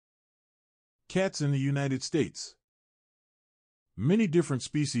Cats in the United States. Many different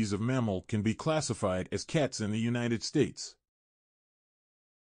species of mammal can be classified as cats in the United States.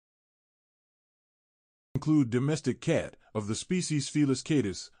 Include domestic cat, of the species Felis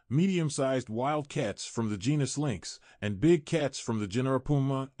catus, medium-sized wild cats from the genus Lynx, and big cats from the genera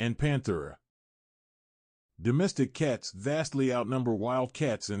Puma and Panthera. Domestic cats vastly outnumber wild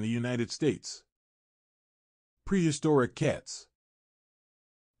cats in the United States. Prehistoric cats.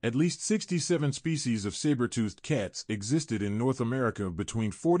 At least 67 species of saber-toothed cats existed in North America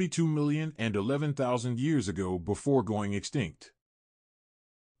between 42 million and 11,000 years ago before going extinct.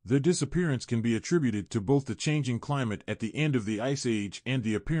 Their disappearance can be attributed to both the changing climate at the end of the Ice Age and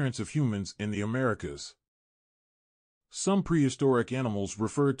the appearance of humans in the Americas. Some prehistoric animals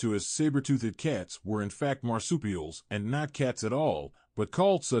referred to as saber-toothed cats were in fact marsupials and not cats at all, but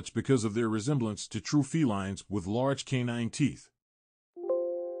called such because of their resemblance to true felines with large canine teeth.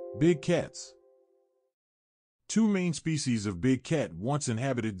 Big cats. Two main species of big cat once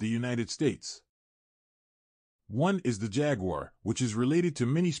inhabited the United States. One is the jaguar, which is related to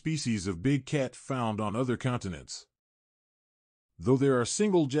many species of big cat found on other continents. Though there are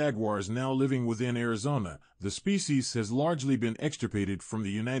single jaguars now living within Arizona, the species has largely been extirpated from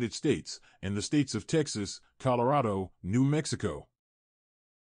the United States and the states of Texas, Colorado, New Mexico,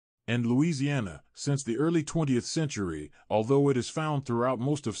 and Louisiana. Since the early 20th century, although it is found throughout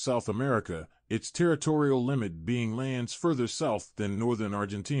most of South America, its territorial limit being lands further south than northern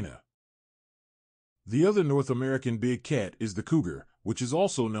Argentina. The other North American big cat is the cougar, which is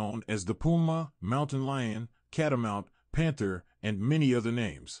also known as the puma, mountain lion, catamount, panther, and many other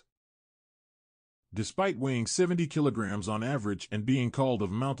names. Despite weighing 70 kilograms on average and being called a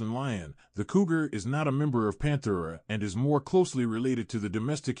mountain lion, the cougar is not a member of Panthera and is more closely related to the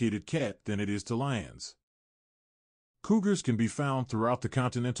domesticated cat than it is to lions. Cougars can be found throughout the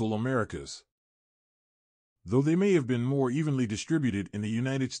continental Americas, though they may have been more evenly distributed in the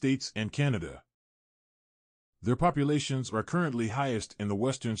United States and Canada. Their populations are currently highest in the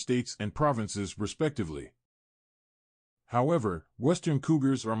western states and provinces, respectively. However, western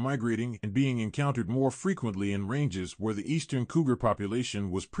cougars are migrating and being encountered more frequently in ranges where the eastern cougar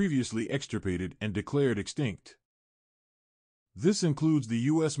population was previously extirpated and declared extinct. This includes the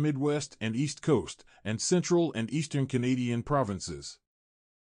U.S. Midwest and East Coast, and central and eastern Canadian provinces.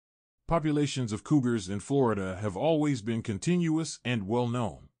 Populations of cougars in Florida have always been continuous and well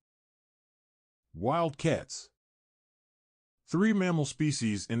known. Wild cats. 3 mammal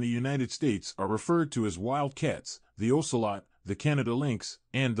species in the United States are referred to as wild cats: the ocelot, the Canada lynx,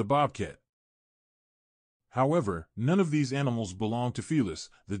 and the bobcat. However, none of these animals belong to Felis,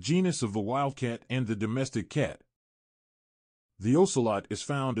 the genus of the wildcat and the domestic cat. The ocelot is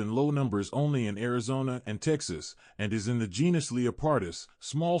found in low numbers only in Arizona and Texas, and is in the genus Leopardus,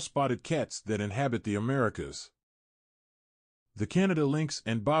 small spotted cats that inhabit the Americas. The Canada lynx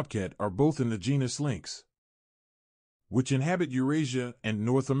and bobcat are both in the genus Lynx, which inhabit Eurasia and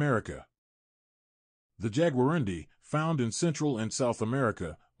North America. The jaguarundi, found in Central and South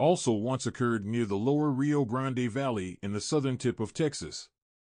America, also once occurred near the lower Rio Grande Valley in the southern tip of Texas.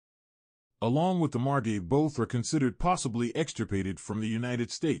 Along with the margay, both are considered possibly extirpated from the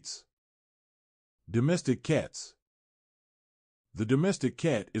United States. Domestic cats. The domestic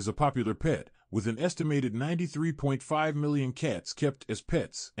cat is a popular pet, with an estimated 93.5 million cats kept as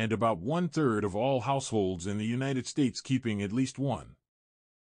pets and about 1/3 of all households in the United States keeping at least one.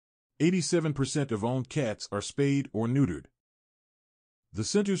 87% of owned cats are spayed or neutered. The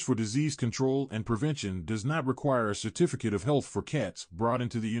Centers for Disease Control and Prevention does not require a certificate of health for cats brought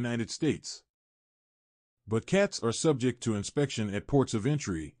into the United States. But cats are subject to inspection at ports of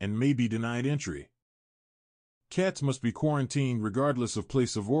entry and may be denied entry. Cats must be quarantined regardless of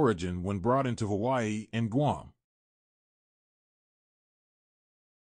place of origin when brought into Hawaii and Guam.